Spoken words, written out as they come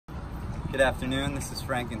Good afternoon, this is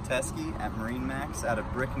Frank and Teskey at MarineMax out of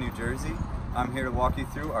Brick, New Jersey. I'm here to walk you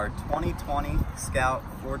through our 2020 Scout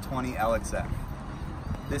 420 LXF.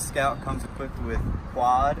 This Scout comes equipped with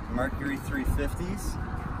quad Mercury 350s.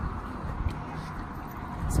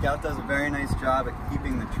 Scout does a very nice job at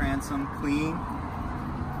keeping the transom clean.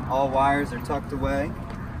 All wires are tucked away.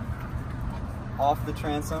 Off the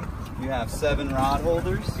transom, you have 7 rod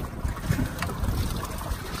holders.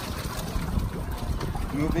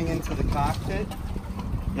 Moving into the cockpit,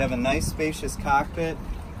 you have a nice spacious cockpit,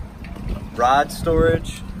 rod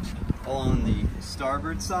storage along the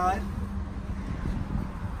starboard side,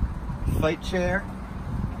 fight chair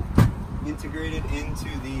integrated into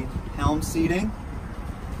the helm seating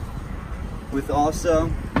with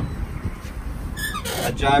also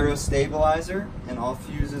a gyro stabilizer and all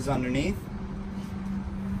fuses underneath.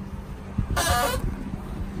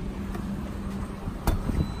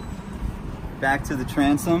 Back to the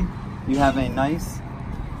transom, you have a nice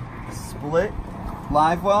split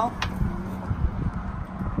live well.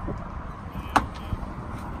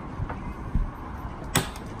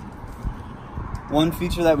 One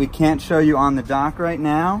feature that we can't show you on the dock right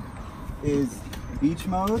now is beach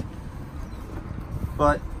mode,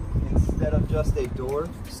 but instead of just a door,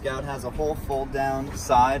 Scout has a whole fold down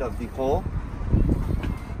side of the hull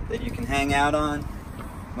that you can hang out on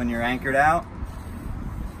when you're anchored out.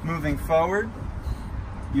 Moving forward,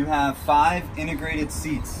 you have 5 integrated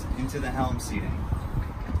seats into the helm seating.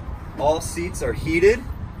 All seats are heated.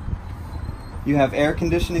 You have air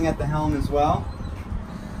conditioning at the helm as well.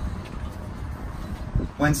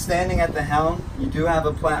 When standing at the helm, you do have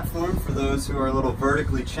a platform for those who are a little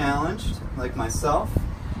vertically challenged, like myself.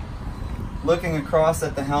 Looking across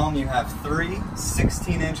at the helm, you have 3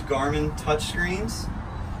 16-inch Garmin touchscreens.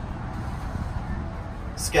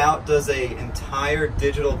 Scout does an entire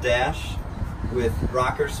digital dash with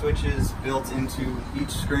rocker switches built into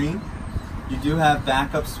each screen. You do have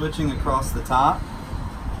backup switching across the top.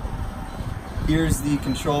 Here's the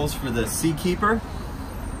controls for the Seakeeper.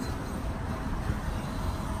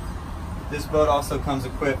 This boat also comes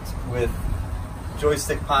equipped with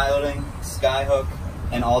joystick piloting, skyhook,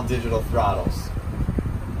 and all digital throttles.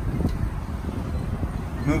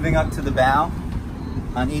 Moving up to the bow,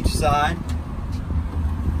 on each side,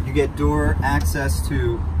 you get door access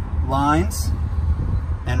to lines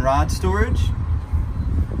and rod storage.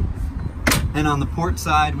 And on the port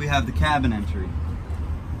side, we have the cabin entry.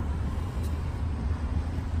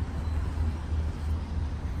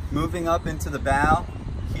 Moving up into the bow,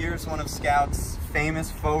 here's one of Scout's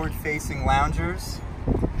famous forward-facing loungers.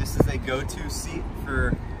 This is a go-to seat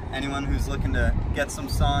for anyone who's looking to get some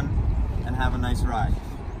sun and have a nice ride.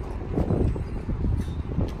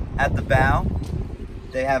 At the bow,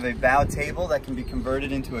 they have a bow table that can be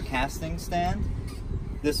converted into a casting stand.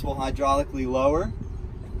 This will hydraulically lower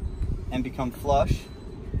and become flush.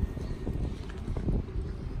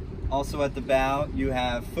 Also at the bow, you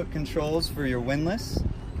have foot controls for your windlass.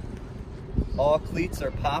 All cleats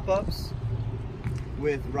are pop-ups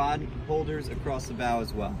with rod holders across the bow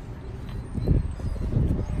as well.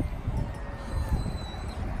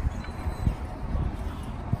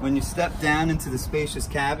 When you step down into the spacious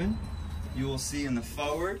cabin, you will see in the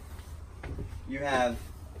forward, you have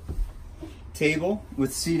table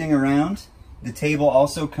with seating around. The table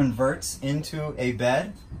also converts into a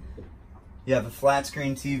bed. You have a flat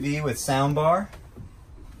screen TV with sound bar.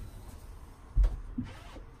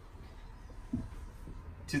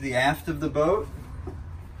 To the aft of the boat,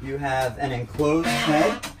 you have an enclosed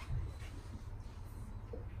bed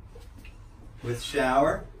with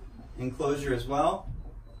shower enclosure as well.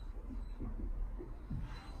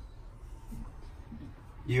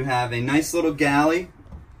 You have a nice little galley,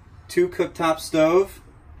 2 cooktop stove,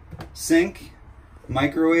 sink,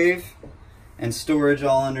 microwave, and storage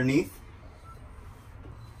all underneath.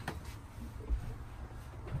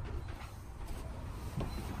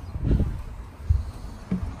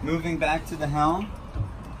 Moving back to the helm,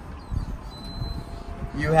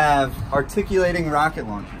 you have articulating rocket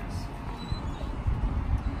launchers.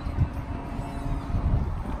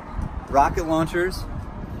 Rocket launchers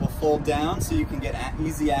will fold down so you can get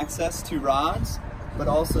easy access to rods, but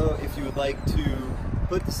also if you would like to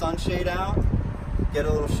put the sunshade out, get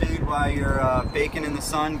a little shade while you're baking in the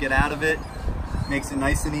sun, get out of it, makes it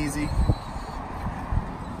nice and easy.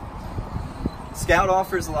 Scout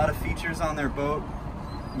offers a lot of features on their boat.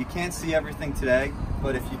 You can't see everything today,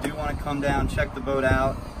 but if you do want to come down, check the boat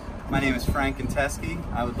out. My name is Frank and Teskey.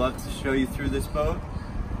 I would love to show you through this boat,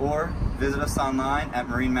 or visit us online at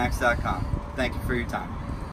MarineMax.com. Thank you for your time.